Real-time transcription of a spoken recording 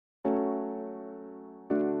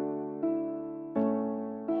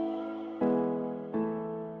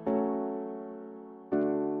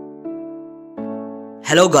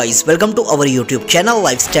Hello guys, welcome to our YouTube channel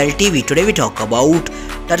Lifestyle TV. Today we talk about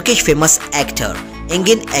Turkish famous actor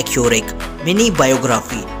Engin Akyürek, mini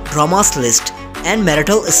biography, dramas list and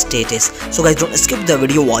marital status. So guys, don't skip the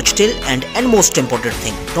video, watch till end, and most important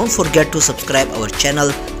thing, don't forget to subscribe our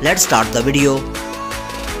channel. Let's start the video.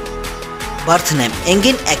 Birth name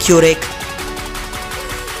Engin Akyürek.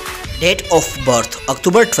 Date of birth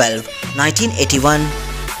October 12, 1981.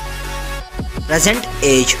 Present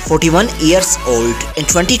age 41 years old in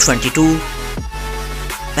 2022.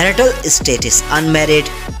 Marital status unmarried.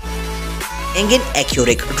 Engin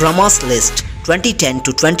Akyürek dramas list 2010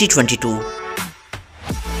 to 2022.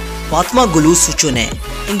 Fatmagül'ün suçu ne?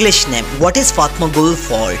 English name What is Fatmagül'ün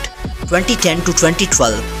fault 2010 to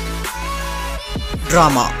 2012.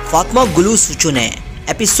 Drama Fatmagül'ün suçu ne?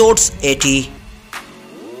 Episodes 80.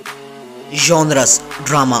 Genres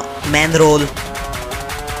drama. Main role.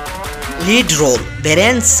 Lead role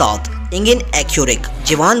Beğen Saad, Engin Akyürek,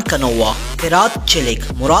 Civan Kanova, Ferda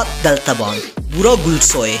Çelik, Murat Daltaban, Bura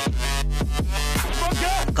Gülsoy.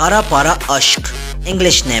 Kara Para Aşk,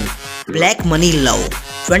 English name Black Money Love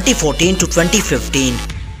 2014 to 2015.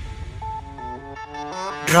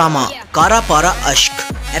 Drama Kara Para Aşk,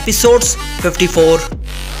 Episodes 54.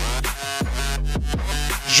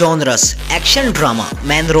 Genres Action drama.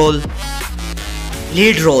 Main role.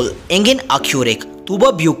 Lead role Engin Akyürek,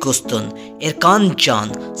 Tuba Büyüküstün, Erkan Can,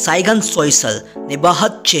 Saygan Soysal,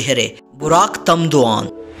 Nebahat Çehre, Burak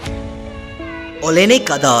Tamduan. Olene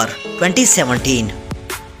Kadar 2017.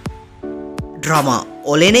 Drama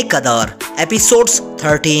Olene Kadar, Episodes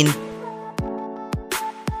 13.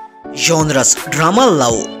 Genres drama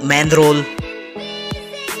love. Main role.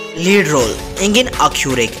 Lead role Engin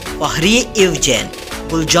Akyürek, Fahriye Evcen,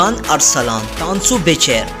 Gulcan Arsalan, Tansu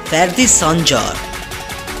Becher, Ferdi Sancar.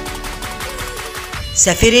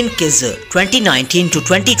 Sefirin Kızı 2019 to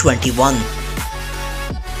 2021.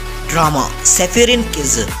 Drama Sefirin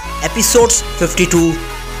Kızı, Episodes 52.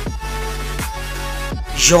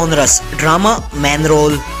 Genres drama. Main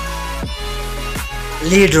role.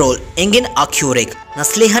 Lead role Engin Akyürek,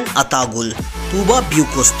 Neslihan Atagül, Tuba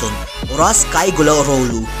Büyüküstün, Uras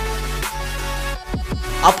Kaygularoğlu.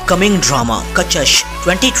 Upcoming drama Kaçış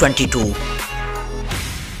 2022.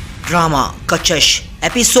 Drama Kaçış,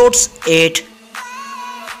 Episodes 8.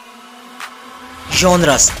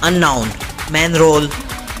 Genres unknown. Main role.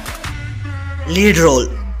 Lead role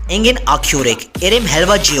Engin Akyürek, İrem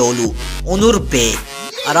Helvacıoğlu, Onur Bey,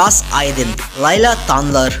 Aras Aydın, Layla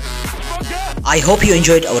Tanlar. I hope you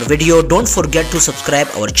enjoyed our video. Don't forget to subscribe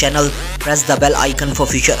our channel. Press the bell icon for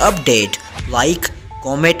future update. Like,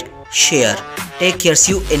 comment, share. Take care.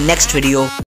 See you in next video.